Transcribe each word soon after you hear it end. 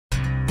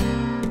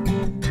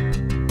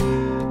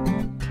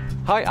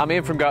Hi, I'm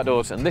Ian from Go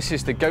Outdoors, and this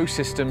is the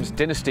GoSystem's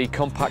Dynasty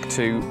Compact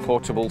 2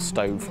 portable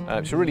stove.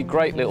 It's a really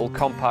great little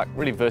compact,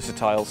 really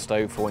versatile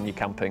stove for when you're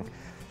camping.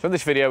 So in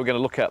this video we're going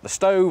to look at the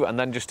stove and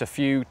then just a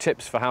few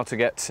tips for how to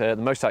get the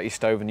most out of your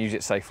stove and use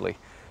it safely.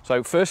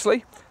 So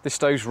firstly, this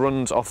stove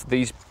runs off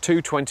these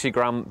two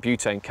 20-gram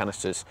butane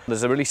canisters.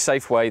 There's a really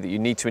safe way that you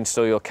need to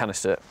install your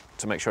canister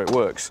to make sure it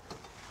works.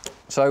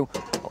 So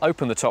I'll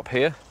open the top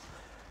here.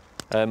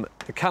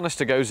 The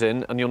canister goes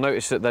in and you'll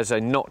notice that there's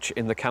a notch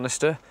in the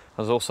canister.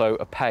 There's also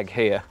a peg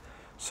here.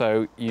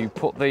 So you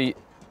put the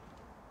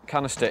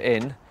canister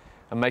in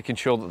and making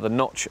sure that the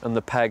notch and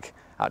the peg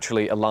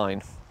actually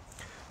align.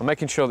 And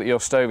making sure that your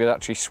stove is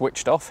actually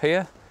switched off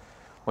here.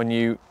 When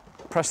you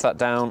press that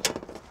down,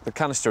 the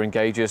canister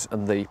engages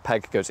and the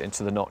peg goes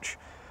into the notch.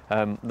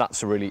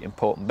 That's a really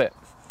important bit.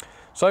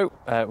 So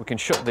we can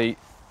shut the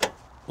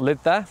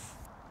lid there.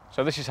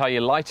 So this is how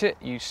you light it.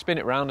 You spin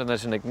it round and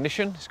there's an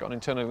ignition. It's got an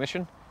internal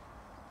ignition.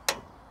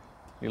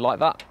 You light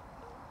that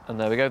and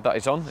there we go, that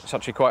is on. It's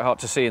actually quite hard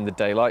to see in the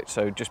daylight,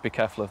 so just be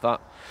careful of that.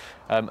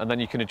 And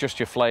then you can adjust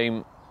your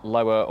flame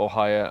lower or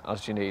higher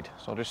as you need.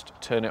 So I'll just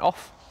turn it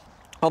off.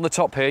 On the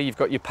top here you've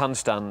got your pan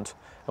stand.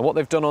 And what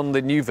they've done on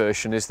the new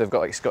version is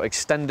it's got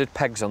extended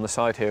pegs on the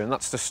side here, and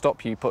that's to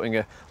stop you putting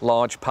a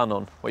large pan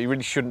on. What you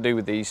really shouldn't do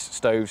with these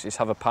stoves is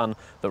have a pan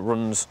that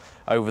runs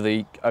over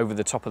the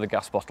top of the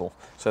gas bottle.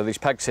 So these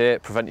pegs here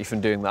prevent you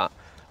from doing that.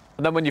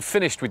 And then when you've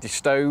finished with your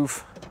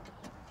stove,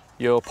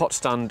 your pot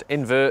stand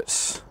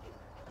inverts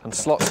and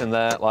slots in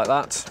there like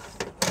that.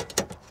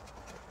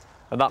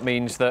 And that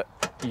means that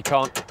you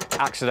can't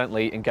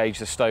accidentally engage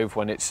the stove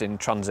when it's in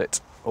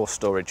transit or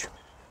storage.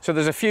 So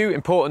there's a few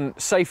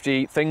important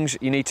safety things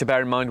you need to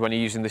bear in mind when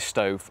you're using this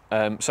stove.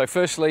 So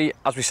firstly,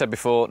 as we said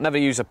before, never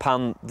use a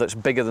pan that's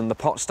bigger than the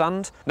pot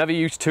stand. Never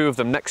use two of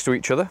them next to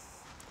each other.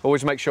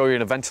 Always make sure you're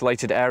in a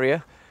ventilated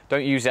area.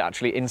 Don't use it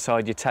actually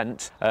inside your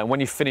tent. When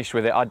you've finished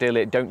with it,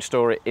 ideally don't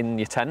store it in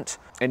your tent.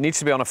 It needs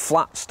to be on a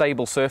flat,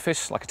 stable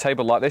surface, like a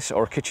table like this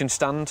or a kitchen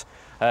stand.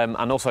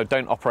 And also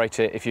don't operate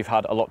it if you've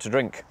had a lot to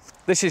drink.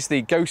 This is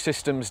the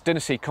GoSystem's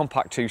Dynasty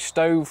Compact 2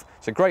 stove.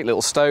 It's a great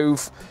little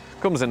stove.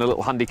 Comes in a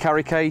little handy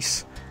carry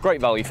case. Great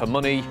value for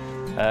money.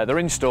 They're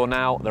in store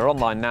now, they're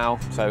online now,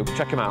 so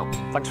check them out.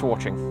 Thanks for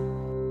watching.